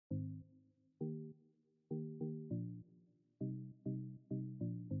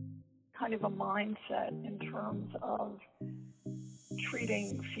kind of a mindset in terms of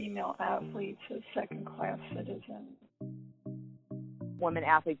treating female athletes as second-class citizens. Women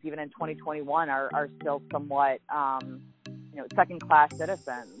athletes, even in 2021, are still somewhat, second-class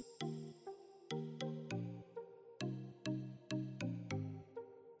citizens.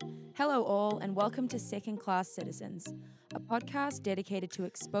 Hello all, and welcome to Second Class Citizens, a podcast dedicated to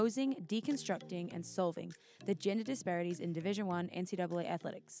exposing, deconstructing, and solving the gender disparities in Division I NCAA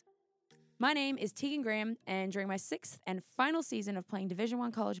athletics. My name is Tegan Graham, and during my 6th and final season of playing Division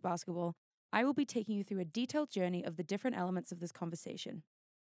I college basketball, I will be taking you through a detailed journey of the different elements of this conversation,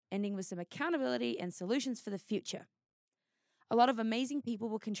 ending with some accountability and solutions for the future. A lot of amazing people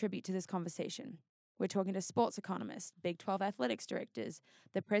will contribute to this conversation. We're talking to sports economists, Big 12 athletics directors,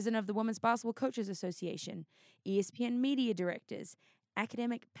 the president of the Women's Basketball Coaches Association, ESPN media directors,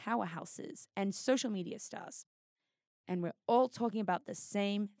 academic powerhouses, and social media stars. And we're all talking about the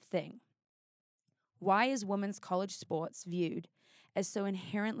same thing. Why is women's college sports viewed as so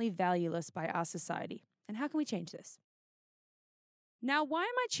inherently valueless by our society? And how can we change this? Now, why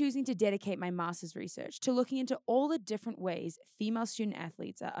am I choosing to dedicate my master's research to looking into all the different ways female student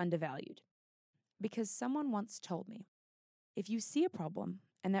athletes are undervalued? Because someone once told me, if you see a problem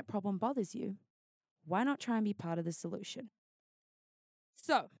and that problem bothers you, why not try and be part of the solution?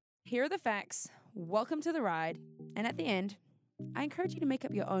 So, here are the facts. Welcome to the ride. And at the end, I encourage you to make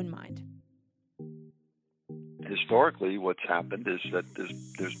up your own mind. Historically, what's happened is that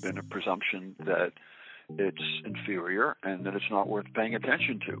there's been a presumption that it's inferior and that it's not worth paying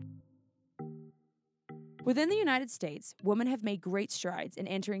attention to. Within the United States, women have made great strides in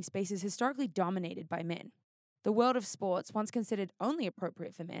entering spaces historically dominated by men. The world of sports, once considered only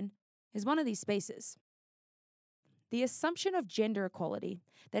appropriate for men, is one of these spaces. The assumption of gender equality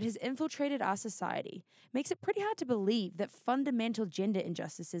that has infiltrated our society makes it pretty hard to believe that fundamental gender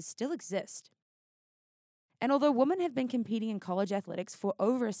injustices still exist. And although women have been competing in college athletics for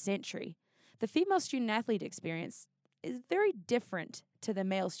over a century, the female student-athlete experience is very different to the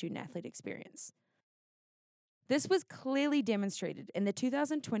male student-athlete experience. This was clearly demonstrated in the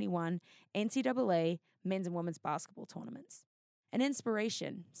 2021 NCAA men's and women's basketball tournaments. An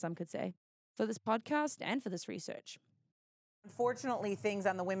inspiration, some could say, for this podcast and for this research. Unfortunately, things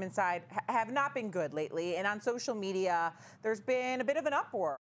on the women's side have not been good lately, and on social media, there's been a bit of an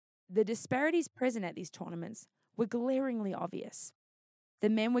uproar. The disparities present at these tournaments were glaringly obvious. The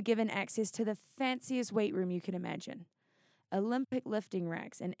men were given access to the fanciest weight room you can imagine, Olympic lifting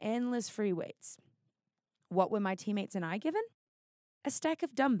racks and endless free weights. What were my teammates and I given? A stack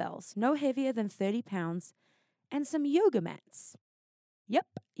of dumbbells, no heavier than 30 pounds, and some yoga mats. Yep,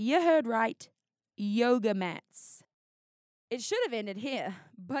 you heard right, yoga mats. It should have ended here,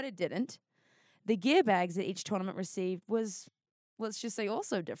 but it didn't. The gear bags that each tournament received was, let's just say,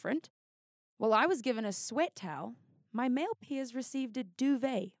 also different. While I was given a sweat towel, my male peers received a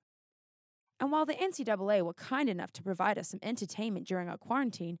duvet. And while the NCAA were kind enough to provide us some entertainment during our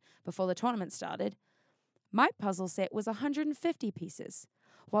quarantine before the tournament started, my puzzle set was 150 pieces,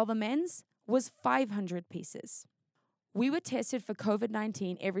 while the men's was 500 pieces. We were tested for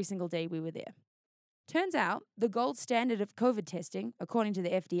COVID-19 every single day we were there. Turns out, the gold standard of COVID testing, according to the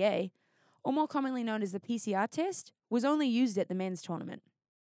FDA, or more commonly known as the PCR test, was only used at the men's tournament.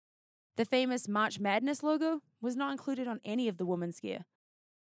 The famous March Madness logo was not included on any of the women's gear,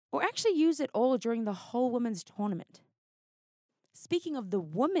 or actually used at all during the whole women's tournament. Speaking of the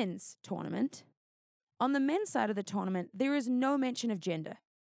women's tournament, on the men's side of the tournament, there is no mention of gender.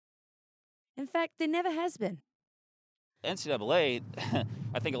 In fact, there never has been. NCAA,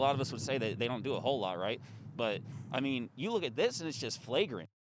 I think a lot of us would say that they don't do a whole lot, right? But, you look at this and it's just flagrant.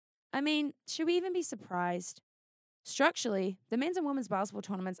 Should we even be surprised? Structurally, the men's and women's basketball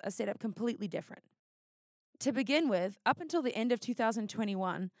tournaments are set up completely different. To begin with, up until the end of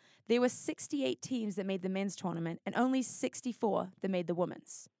 2021, there were 68 teams that made the men's tournament and only 64 that made the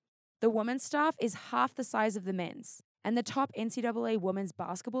women's. The women's staff is half the size of the men's, and the top NCAA women's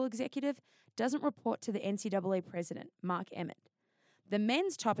basketball executive doesn't report to the NCAA president, Mark Emmett. The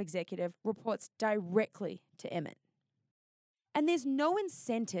men's top executive reports directly to Emmett. And there's no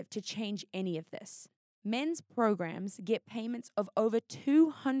incentive to change any of this. Men's programs get payments of over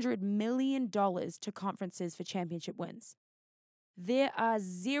 $200 million to conferences for championship wins. There are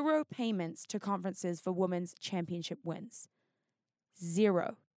 0 payments to conferences for women's championship wins.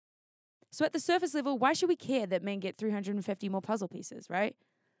 0. So at the surface level, why should we care that men get 350 more puzzle pieces, right?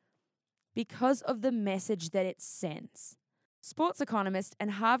 Because of the message that it sends. Sports economist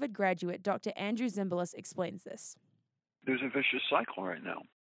and Harvard graduate Dr. Andrew Zimbalist explains this. There's a vicious cycle right now.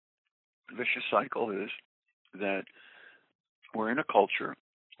 The vicious cycle is that we're in a culture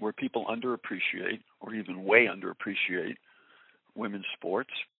where people underappreciate or even way underappreciate women's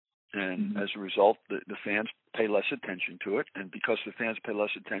sports. And as a result, the fans pay less attention to it. And because the fans pay less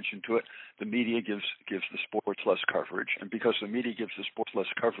attention to it, the media gives the sports less coverage. And because the media gives the sports less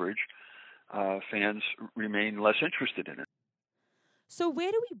coverage, fans remain less interested in it. So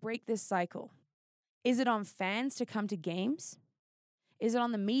where do we break this cycle? Is it on fans to come to games? Is it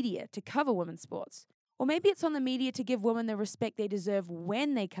on the media to cover women's sports? Or maybe it's on the media to give women the respect they deserve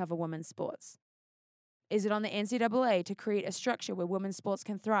when they cover women's sports. Is it on the NCAA to create a structure where women's sports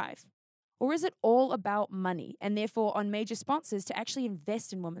can thrive? Or is it all about money and therefore on major sponsors to actually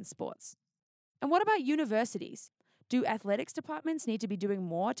invest in women's sports? And what about universities? Do athletics departments need to be doing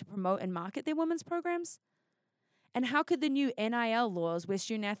more to promote and market their women's programs? And how could the new NIL laws where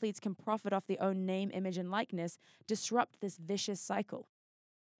student athletes can profit off their own name, image, and likeness disrupt this vicious cycle?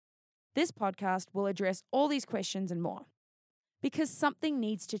 This podcast will address all these questions and more. Because something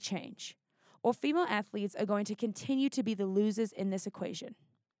needs to change, or female athletes are going to continue to be the losers in this equation.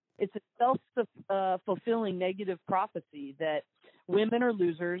 It's a self-fulfilling negative prophecy that women are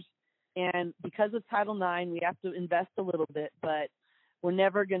losers, and because of Title IX, we have to invest a little bit, but we're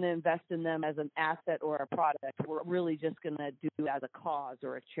never going to invest in them as an asset or a product. We're really just going to do it as a cause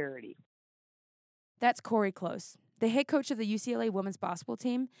or a charity. That's Corey Close, the head coach of the UCLA women's basketball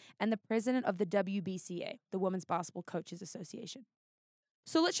team and the president of the WBCA, the Women's Basketball Coaches Association.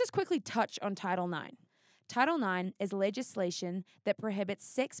 So let's just quickly touch on Title IX. Title IX is legislation that prohibits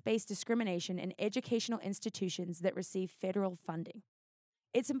sex-based discrimination in educational institutions that receive federal funding.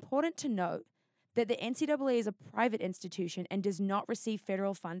 It's important to note that the NCAA is a private institution and does not receive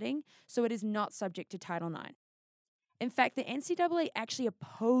federal funding, so it is not subject to Title IX. In fact, the NCAA actually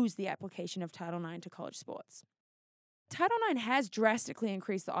opposed the application of Title IX to college sports. Title IX has drastically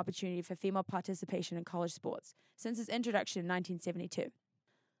increased the opportunity for female participation in college sports since its introduction in 1972.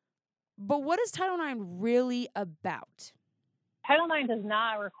 But what is Title IX really about? Title IX does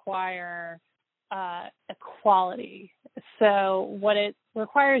not require equality. So what it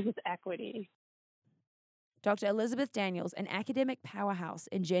requires is equity. Dr. Elizabeth Daniels, an academic powerhouse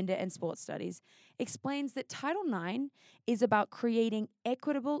in gender and sports studies, explains that Title IX is about creating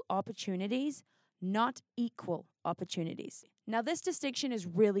equitable opportunities, not equal opportunities. Now, this distinction is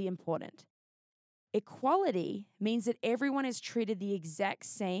really important. Equality means that everyone is treated the exact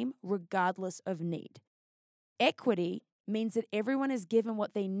same regardless of need. Equity means that everyone is given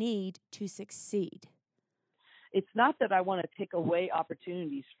what they need to succeed. It's not that I want to take away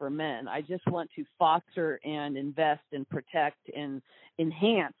opportunities for men. I just want to foster and invest and protect and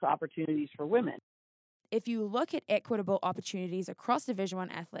enhance opportunities for women. If you look at equitable opportunities across Division I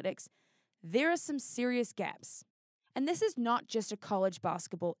athletics, there are some serious gaps. And this is not just a college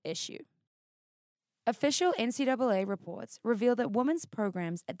basketball issue. Official NCAA reports reveal that women's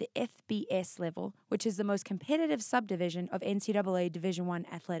programs at the FBS level, which is the most competitive subdivision of NCAA Division I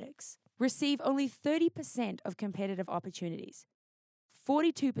athletics, receive only 30% of competitive opportunities,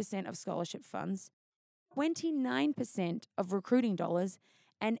 42% of scholarship funds, 29% of recruiting dollars,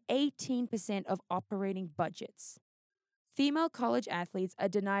 and 18% of operating budgets. Female college athletes are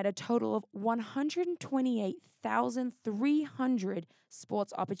denied a total of 128,300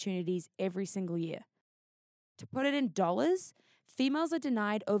 sports opportunities every single year. To put it in dollars, females are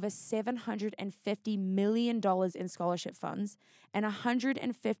denied over $750 million in scholarship funds and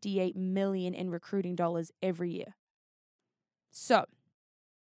 $158 million in recruiting dollars every year. So,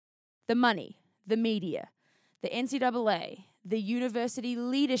 the money, the media, the NCAA, the university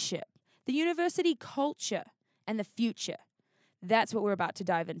leadership, the university culture, and the future. That's what we're about to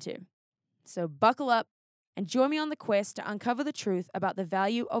dive into. So buckle up and join me on the quest to uncover the truth about the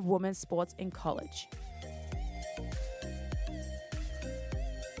value of women's sports in college.